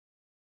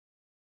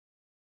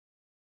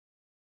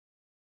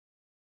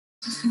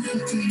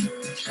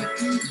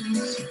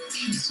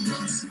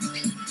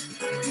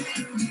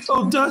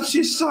Oh,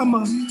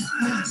 Dachi-sama,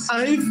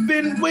 I've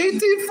been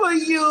waiting for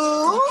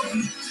you.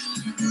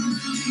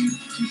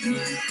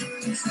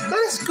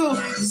 Let's go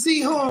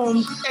see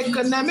home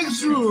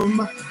economics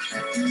room.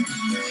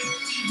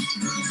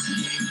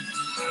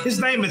 His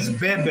name is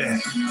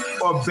Bebe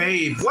or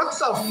Babe. What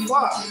the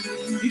fuck?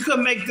 You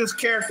could make this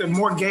character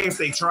more gay if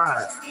they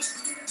tried.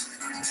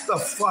 What the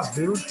fuck,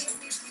 dude?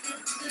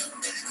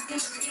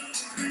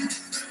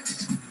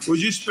 Would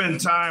you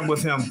spend time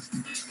with him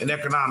in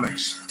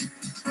economics?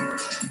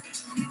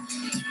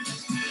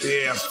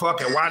 Yeah,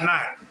 fuck it. Why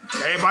not?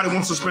 Everybody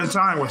wants to spend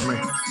time with me.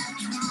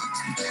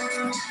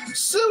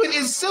 So it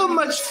is so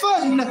much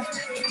fun.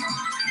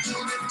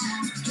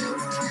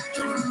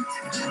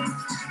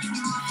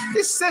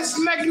 C'est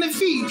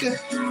magnifique.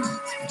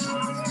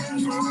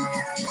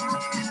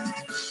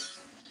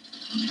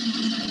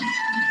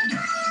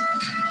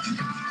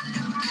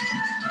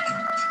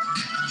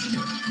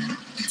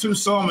 Two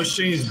sewing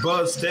machines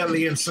buzz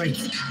steadily in sync.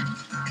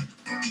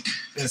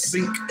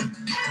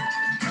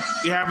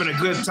 You're having a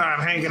good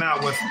time hanging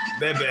out with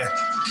Bebe.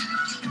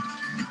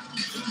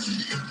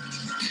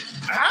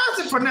 How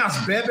does it pronounce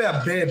Bebe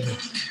or Bebe?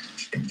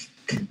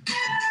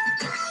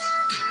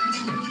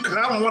 Because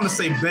I don't want to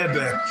say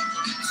Bebe.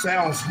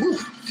 Sounds whew.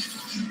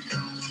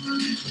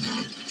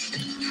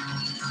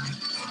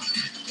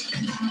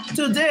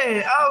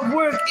 Today our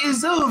work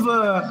is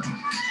over.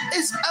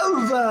 It's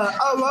over.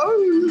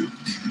 Oh.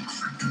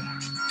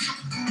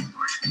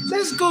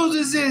 Let's go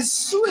to this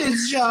sweet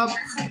shop,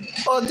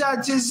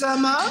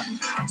 Odachi-sama.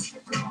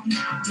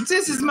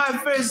 This is my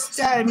first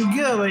time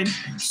going,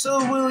 so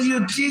will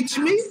you teach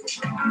me?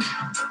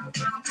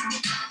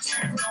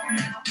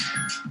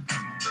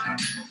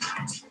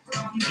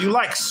 You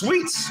like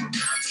sweets?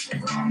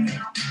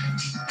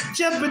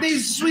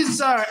 Japanese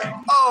sweets are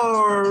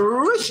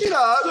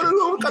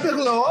original,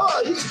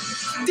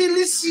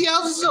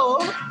 delicioso.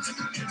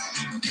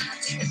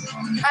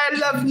 I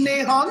love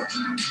Nihon.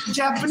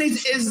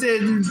 Japanese is the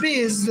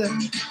best.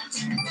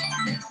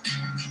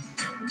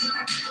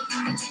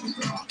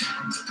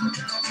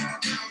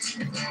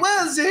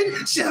 Well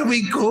then, shall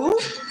we go?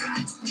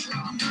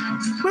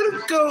 We'll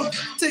go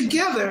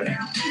together.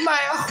 My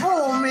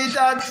homie,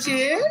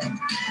 Dachi.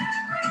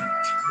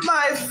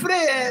 My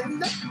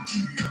friend.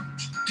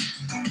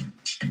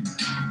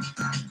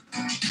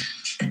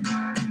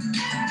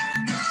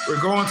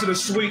 We're going to the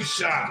sweet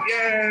shop.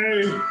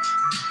 Yay!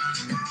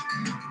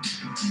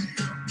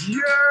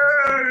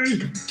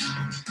 Yay!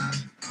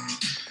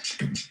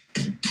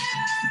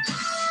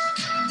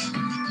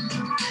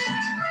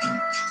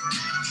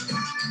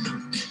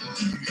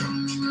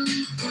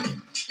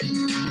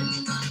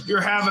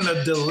 You're having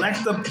a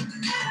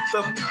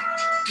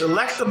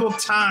delectable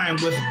time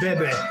with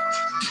Bebe.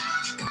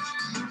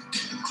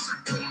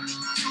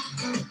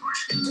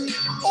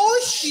 Oh,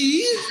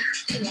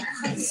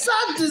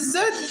 that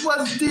dessert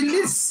was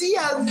delicious.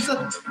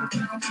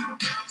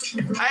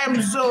 I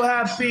am so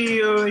happy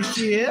you're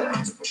here.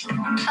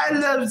 I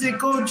love the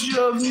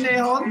culture of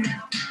Nihon.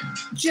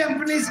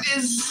 Japanese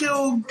is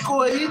so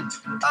good,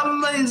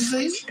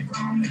 amazing.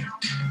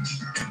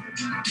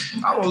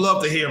 I would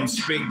love to hear him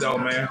speak though,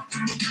 man.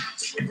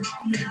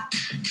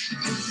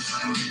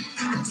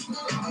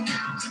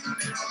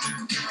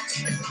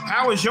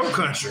 How is your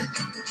country?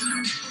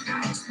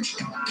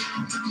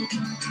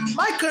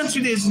 My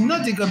country is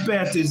nothing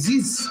compared to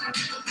this,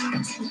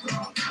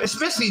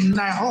 especially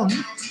Nihon.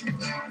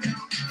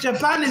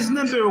 Japan is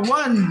number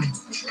one.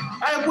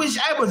 I wish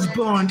I was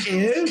born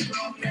here.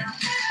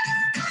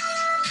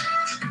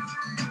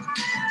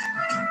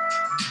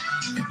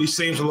 He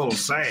seems a little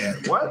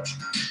sad. What?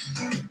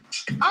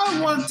 I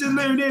want to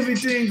learn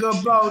everything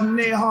about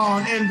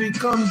Nihon and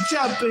become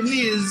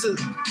Japanese.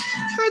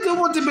 I don't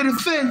want to be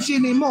French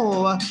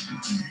anymore.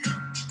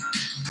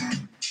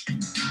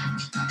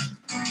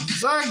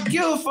 Thank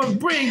you for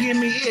bringing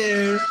me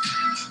here.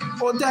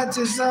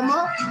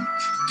 Odachi-sama,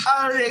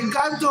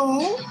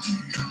 arigato.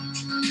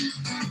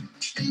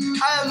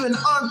 I have an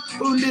aunt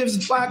who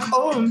lives back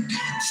home.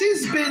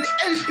 She's been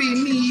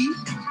helping me.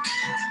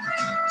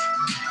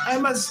 I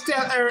must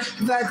tell her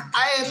that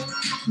I have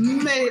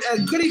made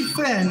a great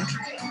friend.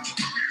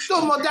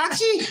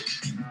 Tomodachi?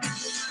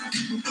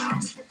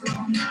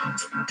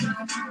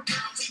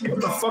 What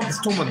the fuck is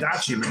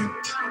Tomodachi, man?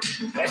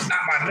 That's not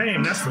my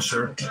name, that's for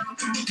sure.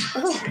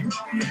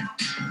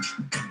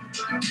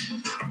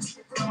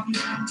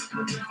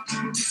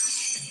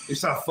 You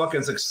saw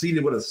fucking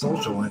succeeded with a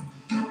social link.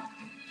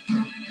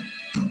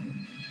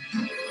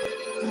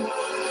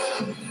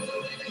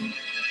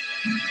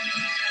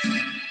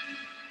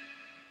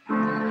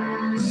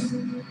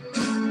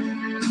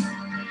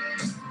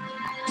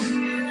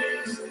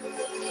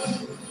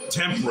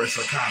 Temperance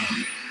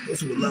economy. Let's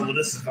see what level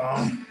this is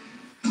on.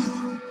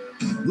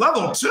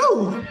 Level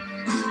 2?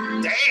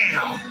 Damn. I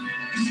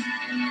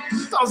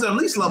thought it was at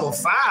least level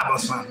 5 or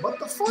something. What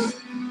the fuck?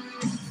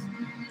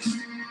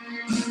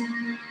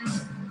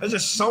 There's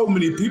just so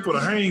many people to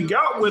hang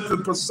out with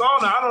in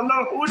Persona. I don't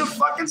know who to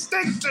fucking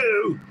stick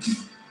to.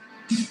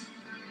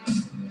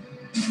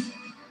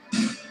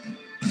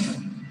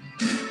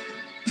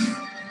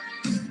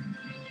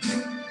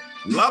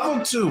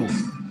 Level 2.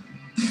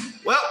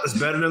 Well, it's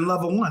better than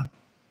level 1.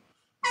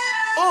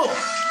 Oh,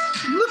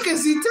 look at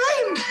the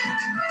time.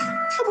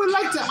 I would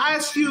like to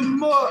ask you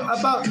more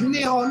about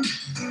Neon.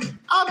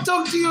 I'll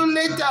talk to you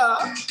later.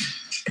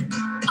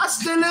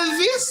 Hasta la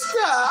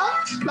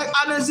vista. Like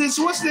Arnold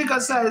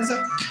Schwarzenegger says,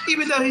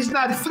 even though he's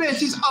not French,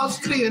 he's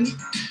Austrian.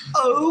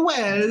 Oh,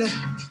 well.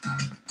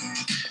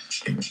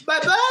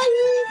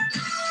 Bye-bye.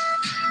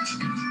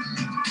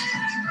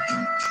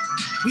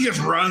 He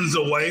just runs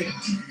away.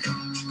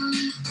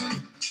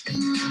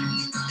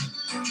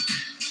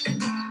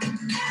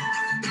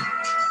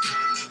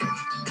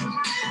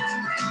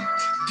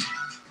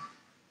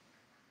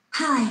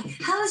 Hi,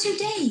 how was your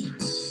day?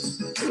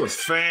 It was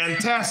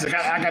fantastic.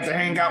 I got to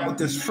hang out with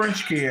this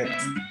French kid.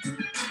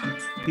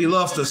 He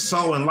loves to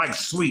sew and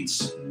likes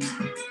sweets.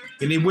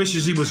 And he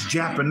wishes he was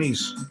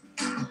Japanese.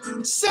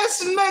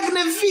 C'est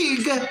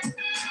magnifique.